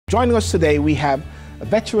Joining us today, we have a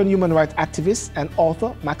veteran human rights activist and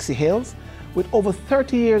author, Maxie Hayles, with over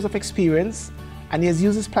 30 years of experience, and he has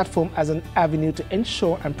used his platform as an avenue to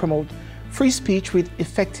ensure and promote free speech with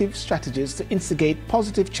effective strategies to instigate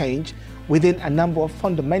positive change within a number of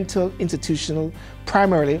fundamental institutional,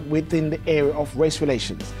 primarily within the area of race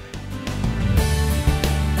relations.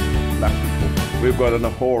 Black people, we've got an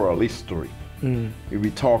oral history.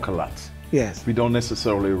 We talk a lot. Yes. We don't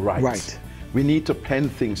necessarily write. We need to pen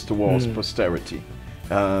things towards posterity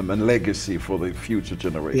and legacy for the future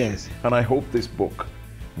generation. Yes. And I hope this book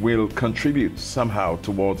will contribute somehow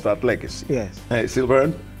towards that legacy. Yes.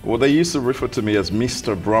 SYLBOURNE, well, they used to refer to me as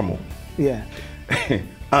Mr. BRAMU. Yeah.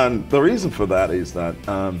 And the reason for that is that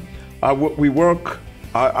I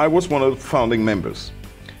was one of the founding members.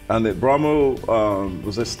 And the BRAMU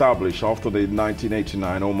was established after the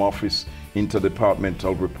 1989 Home Office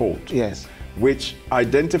Interdepartmental Report. Yes. Which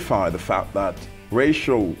identified the fact that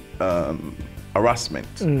racial harassment,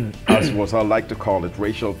 as what I like to call it,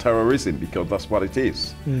 racial terrorism, because that's what it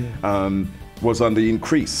is, was on the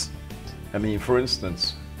increase. I mean, for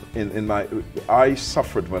instance, I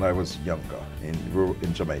suffered when I was younger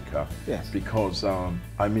in Jamaica, yes, because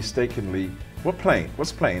I mistakenly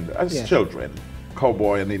was playing as children,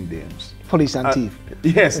 cowboy and Indians. Police and thief.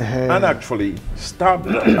 Yes, and actually stabbed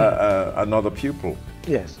another pupil.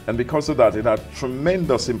 Yes. And because of that, it had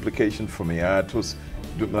tremendous implication for me.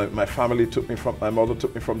 My family took me my mother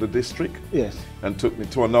took me from the district. Yes. And took me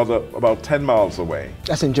to another, about 10 miles away.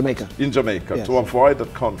 That's in Jamaica? In Jamaica, yes, to avoid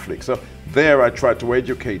that conflict. So there I tried to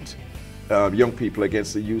educate young people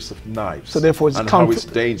against the use of knives. So therefore it's how it's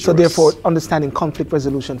dangerous. So therefore understanding conflict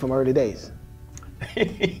resolution from early days.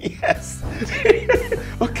 Yes.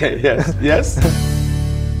 Okay, yes, yes.